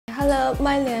Hello,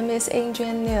 my name is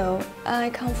Yingjuan. I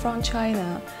come from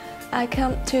China. I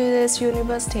came to this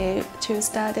university to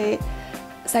study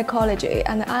psychology,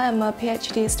 and I am a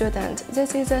PhD student.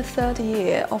 This is the third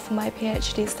year of my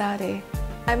PhD study.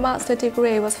 My master's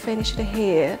degree was finished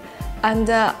here, and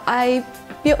I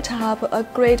built up a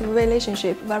great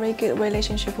relationship, very good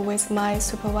relationship with my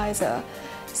supervisor.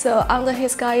 So under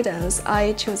his guidance,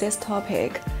 I chose this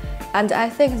topic, and I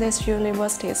think this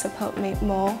university support me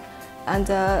more. And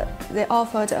they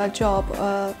offered a job,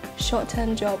 a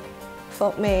short-term job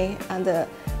for me, and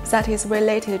that is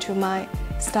related to my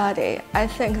study. I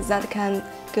think that can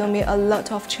give me a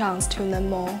lot of chance to learn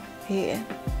more here.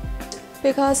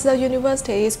 Because the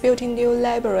university is building new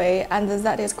library, and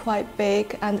that is quite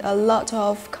big, and a lot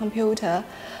of computer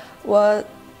were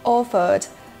offered,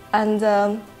 and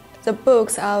the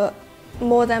books are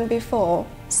more than before.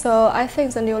 So I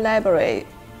think the new library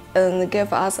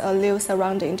give us a new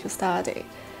surrounding to study,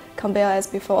 compared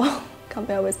with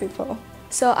before.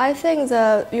 So I think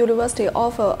the university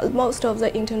offer most of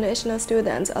the international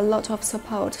students a lot of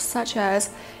support, such as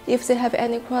if they have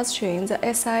any questions,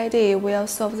 the SID will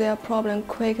solve their problem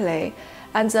quickly.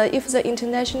 And if the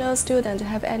international student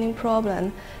have any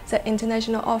problem, the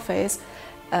international office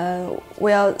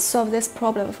will solve this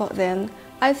problem for them.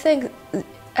 I think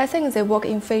they work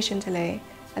efficiently,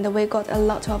 and we got a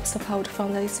lot of support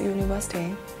from this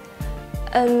university.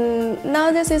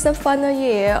 Now this is the final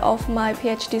year of my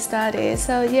PhD study,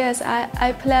 so yes,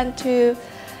 I'm planning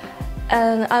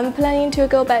to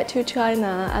go back to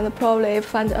China and probably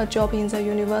find a job in the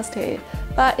university.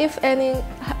 But if I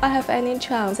have any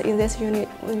chance in this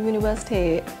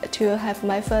university to have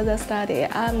my further study,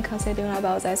 I'm considering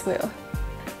about that as well.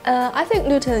 I think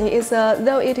Newton is,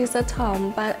 though it is a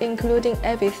town, but including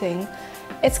everything,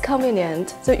 it's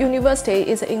convenient. The university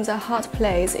is in the heart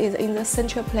place, is in the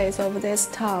central place of this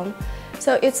town.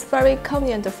 So it's very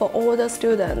convenient for all the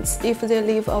students if they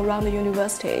live around the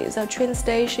university. The train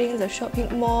station, the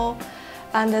shopping mall,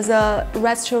 and the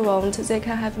restaurant, they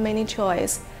can have many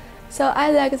choice. So I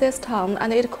like this town,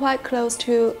 and it's quite close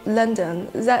to London.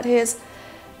 That is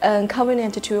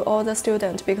convenient to all the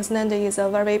students because London is a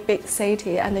very big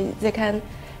city, and they can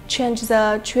change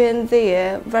the train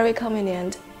there, very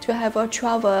convenient to have a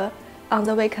travel on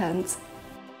the weekends.